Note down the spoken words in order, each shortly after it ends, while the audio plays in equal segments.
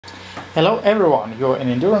Hello everyone, you're in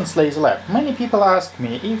Endurance Laser Lab. Many people ask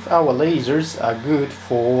me if our lasers are good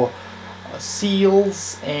for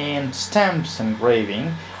seals and stamps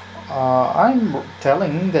engraving. I'm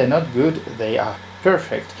telling they're not good, they are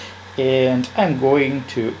perfect. And I'm going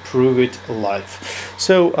to prove it live.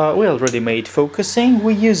 So we already made focusing.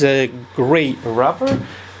 We use a gray rubber,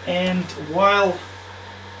 and while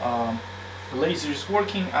the laser is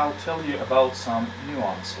working, I'll tell you about some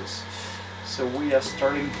nuances. So we are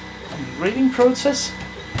starting engraving process.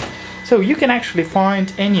 So you can actually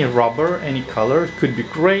find any rubber, any color. It could be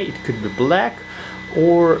gray, it could be black,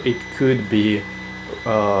 or it could be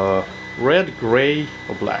red, gray,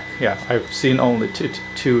 or black. Yeah, I've seen only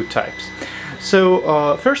two types.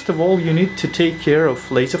 So first of all, you need to take care of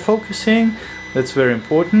laser focusing. That's very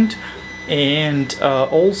important. And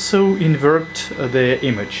also invert the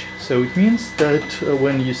image. So it means that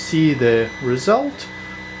when you see the result,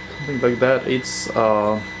 something like that, it's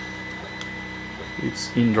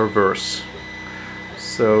in reverse.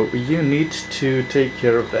 So you need to take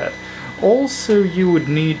care of that. Also, you would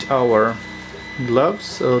need our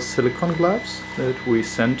gloves, silicone gloves that we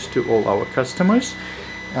send to all our customers.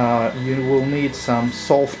 You will need some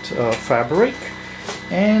soft fabric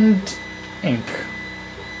and ink.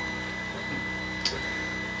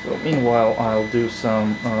 So meanwhile, I'll do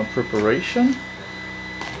some preparation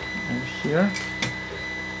over here.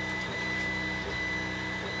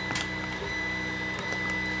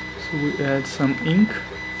 So we add some ink.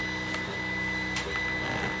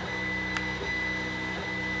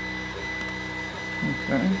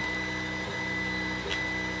 Okay.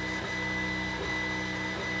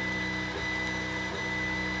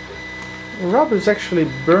 The rubber is actually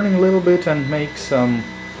burning a little bit and makes some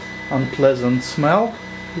unpleasant smell.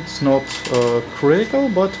 It's not critical,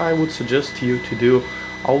 but I would suggest you to do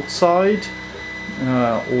outside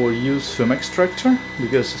or use film extractor,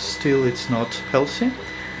 because still it's not healthy.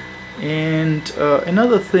 And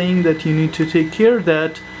another thing that you need to take care of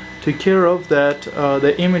that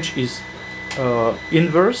the image is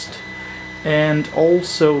inversed, and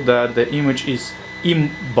also that the image is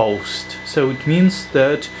embossed. So it means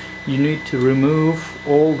that you need to remove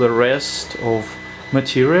all the rest of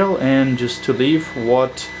material and just to leave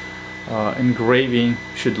what engraving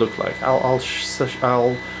should look like. I'll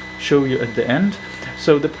show you at the end.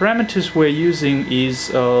 So the parameters we're using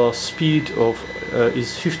is speed of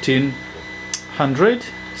is 1500,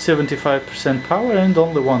 75% power, and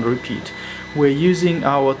only one repeat. We're using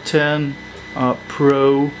our 10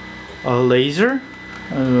 Pro laser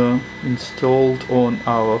installed on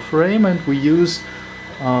our frame, and we use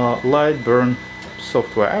Lightburn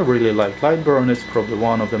software. I really like Lightburn. It's probably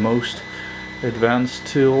one of the most advanced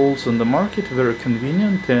tools on the market, very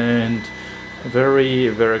convenient and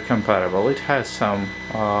very compatible. It has some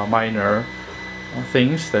minor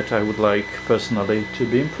things that I would like personally to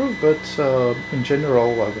be improved, but in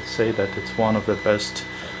general I would say that it's one of the best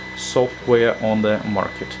software on the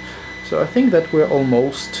market. So I think that we're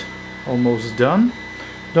almost done.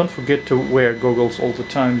 Don't forget to wear goggles all the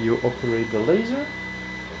time you operate the laser.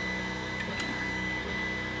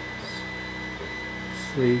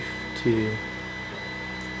 Safety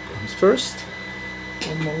comes first.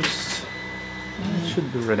 Almost. It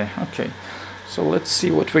should be ready. Okay, so let's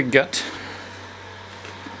see what we got.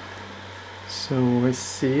 So I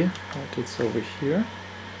see that it's over here.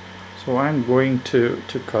 So I'm going to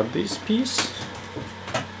cut this piece.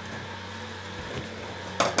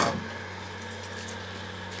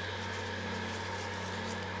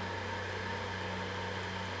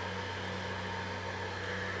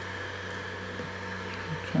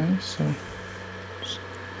 Okay, so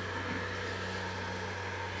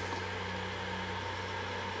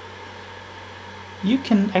you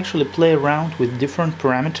can actually play around with different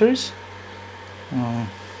parameters.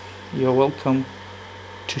 You're welcome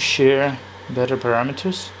to share better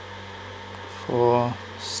parameters for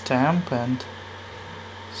stamp and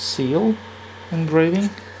seal engraving.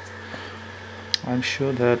 I'm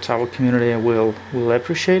sure that our community will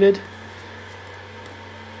appreciate it.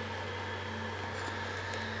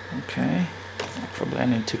 Okay, probably I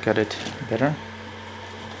need to cut it better.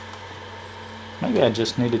 Maybe I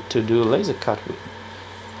just needed to do a laser cut with,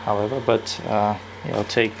 however, but it'll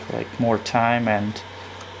take like more time, and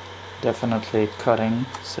definitely cutting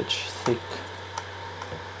such thick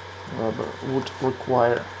rubber would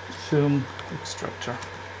require film extractor.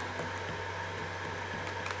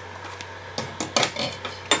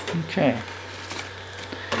 Okay.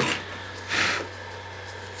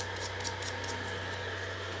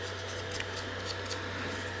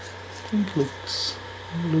 I think looks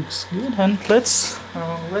good, and let's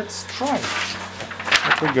try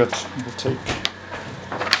what we got. We'll take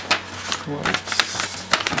white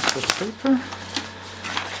piece of paper.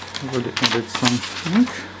 Already added some ink.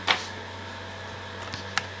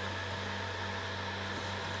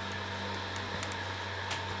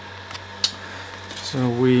 So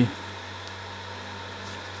we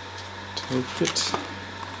take it.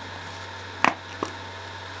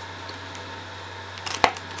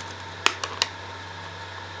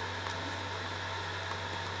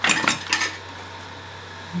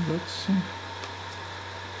 Let's see.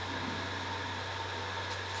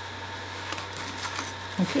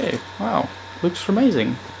 Okay, wow, looks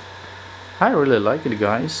amazing. I really like it,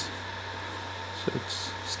 guys. So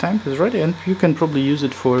its stamp is ready, and you can probably use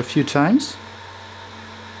it for a few times.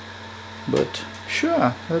 But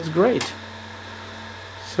sure, that's great.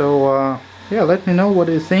 So yeah, let me know what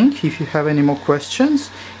you think. If you have any more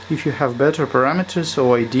questions, if you have better parameters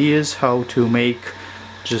or ideas how to make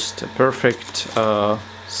just a perfect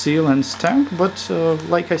seal and stamp. But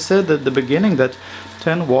like I said at the beginning, that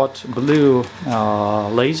 10-watt blue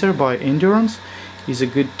laser by Endurance is a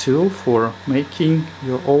good tool for making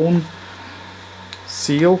your own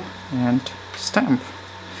seal and stamp.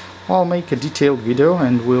 I'll make a detailed video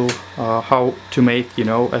and will how to make, you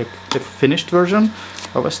know, a finished version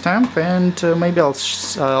of a stamp, and maybe I'll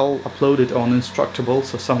upload it on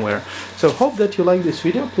Instructables or somewhere. So hope that you like this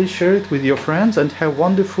video. Please share it with your friends and have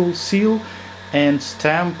wonderful seal and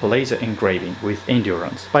stamp laser engraving with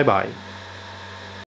Endurance. Bye bye.